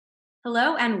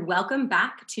Hello, and welcome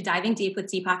back to Diving Deep with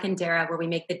Deepak and Darrah, where we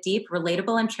make the deep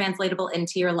relatable and translatable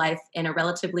into your life in a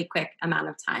relatively quick amount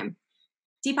of time.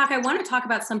 Deepak, I want to talk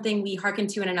about something we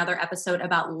hearkened to in another episode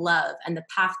about love and the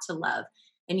path to love.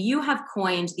 And you have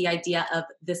coined the idea of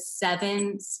the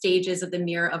 7 stages of the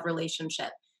mirror of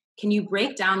relationship. Can you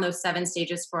break down those 7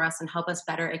 stages for us and help us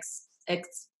better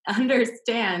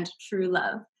understand true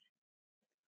love?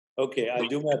 Okay, I'll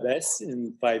do my best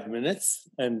in 5 minutes,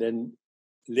 and then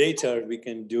later we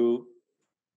can do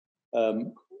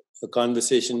a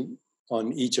conversation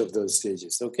on each of those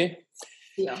stages, okay?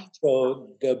 Yeah.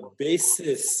 So the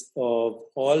basis of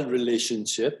all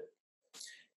relationship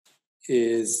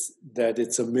is that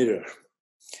it's a mirror,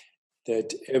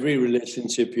 that every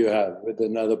relationship you have with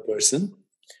another person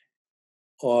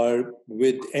or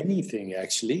with anything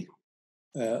actually,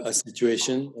 a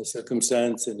situation, a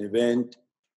circumstance, an event,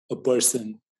 a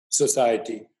person,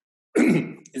 society,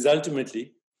 is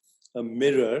ultimately a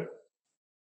mirror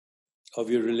of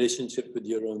your relationship with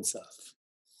your own self.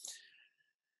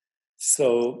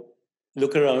 So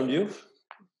look around you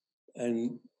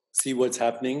and see what's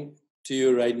happening to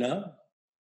you right now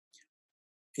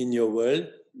in your world,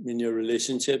 in your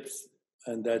relationships,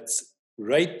 and that's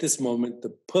right this moment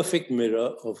the perfect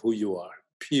mirror of who you are,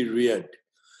 period.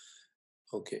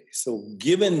 Okay, so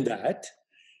given that,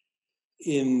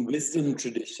 in wisdom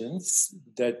traditions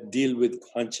that deal with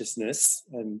consciousness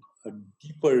and a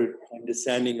deeper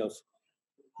understanding of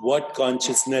what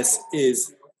consciousness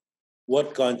is,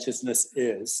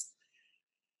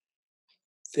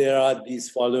 there are these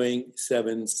following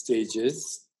 7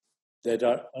 stages that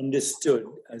are understood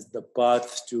as the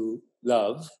path to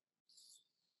love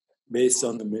based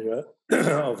on the mirror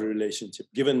of relationship,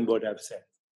 given what I've said.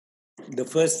 The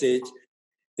first stage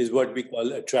is what we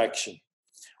call attraction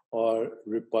or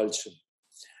repulsion.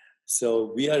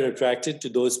 So we are attracted to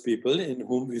those people in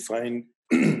whom we find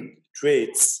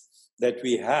traits that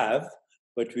we have,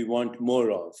 but we want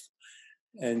more of.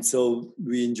 And so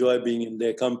we enjoy being in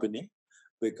their company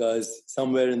because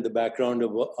somewhere in the background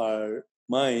of our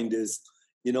mind is,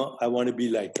 I want to be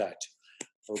like that.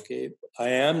 Okay, I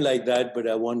am like that, but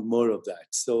I want more of that.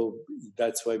 So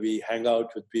that's why we hang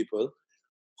out with people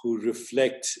who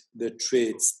reflect the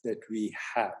traits that we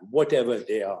have, whatever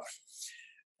they are.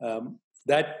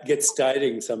 That gets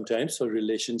tiring sometimes for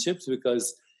relationships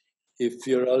because if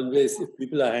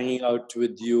people are hanging out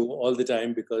with you all the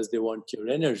time because they want your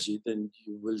energy, then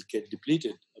you will get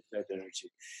depleted of that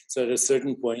energy. So at a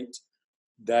certain point,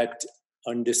 that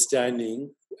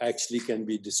understanding actually can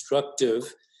be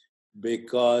destructive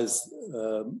because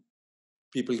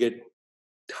people get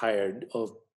tired of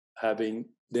having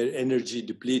their energy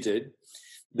depleted.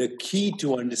 The key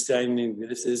to understanding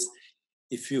this is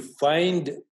if you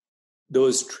find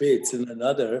those traits in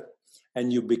another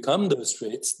and you become those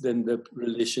traits, then the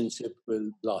relationship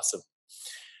will blossom.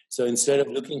 So instead of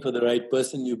looking for the right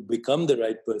person, you become the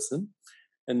right person,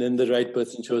 and then the right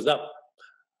person shows up.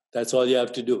 That's all you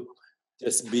have to do.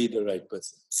 Just be the right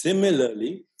person.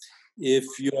 Similarly, if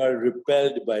you are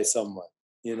repelled by someone,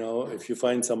 if you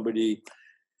find somebody,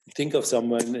 think of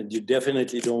someone and you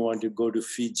definitely don't want to go to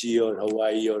Fiji or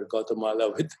Hawaii or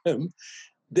Guatemala with them,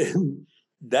 then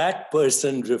that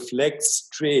person reflects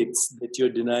traits that you're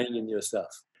denying in yourself.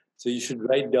 So you should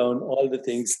write down all the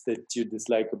things that you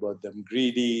dislike about them: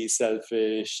 greedy,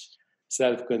 selfish,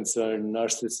 self-concerned,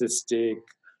 narcissistic,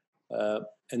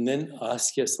 and then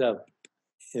ask yourself,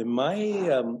 am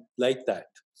I like that?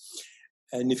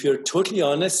 And if you're totally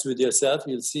honest with yourself,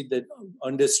 you'll see that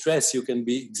under stress, you can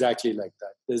be exactly like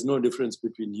that. There's no difference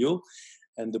between you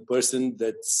and the person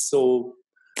that so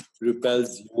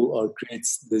repels you or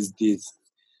creates these.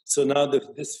 So now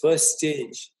this first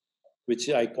stage, which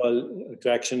I call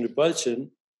attraction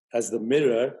repulsion, as the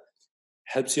mirror,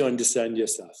 helps you understand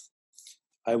yourself.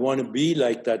 I want to be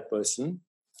like that person,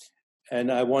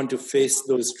 and I want to face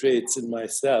those traits in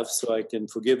myself so I can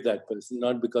forgive that person,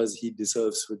 not because he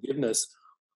deserves forgiveness,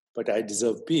 but I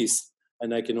deserve peace.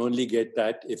 And I can only get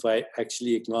that if I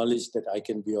actually acknowledge that I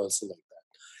can be also like that.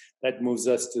 That moves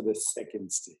us to the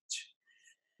second stage,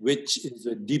 which is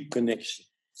a deep connection.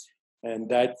 And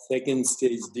that second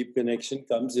stage, deep connection,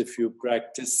 comes if you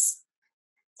practice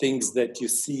things that you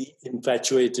see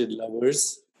infatuated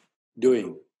lovers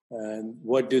doing. And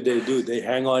what do? They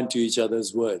hang on to each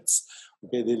other's words.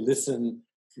 Okay, they listen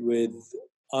with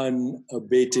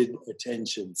unabated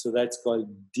attention. So that's called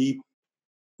deep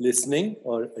listening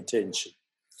or attention.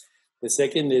 The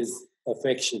second is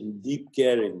affection, deep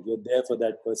caring. You're there for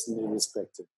that person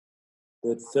irrespective.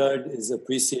 The third is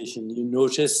appreciation. You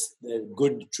notice their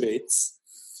good traits,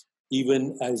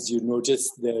 even as you notice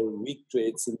their weak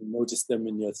traits and notice them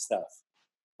in yourself.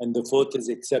 And the fourth is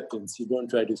acceptance. You don't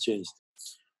try to change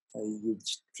them. You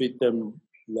treat them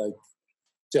like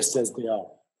just as they are.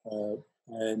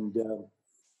 And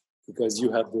because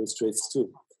you have those traits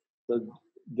too. So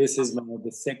this is now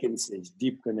the second stage,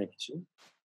 deep connection.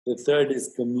 The third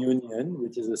is communion,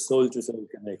 which is a soul-to-soul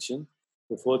connection.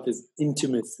 The fourth is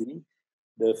intimacy.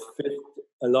 The fifth,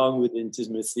 along with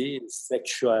intimacy, is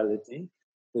sexuality.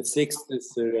 The sixth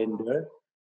is surrender.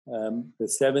 The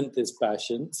seventh is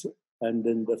passion. And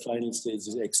then the final stage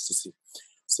is ecstasy.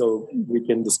 So we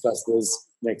can discuss those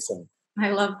next time. I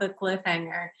love the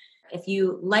cliffhanger. If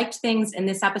you liked things in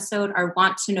this episode or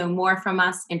want to know more from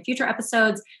us in future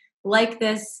episodes, like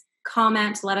this,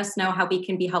 comment, let us know how we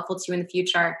can be helpful to you in the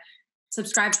future.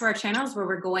 Subscribe to our channels where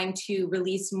we're going to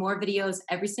release more videos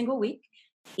every single week.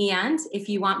 And if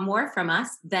you want more from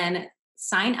us, then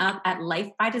sign up at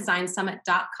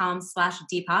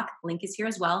lifebydesignsummit.com/Deepak. Link is here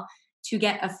as well, to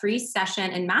get a free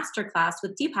session and masterclass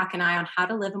with Deepak and I on how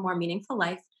to live a more meaningful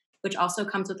life, which also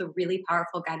comes with a really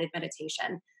powerful guided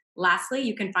meditation. Lastly,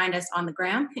 you can find us on the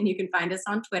gram and you can find us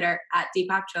on Twitter at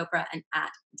Deepak Chopra and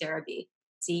at Darrah.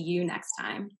 See you next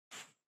time.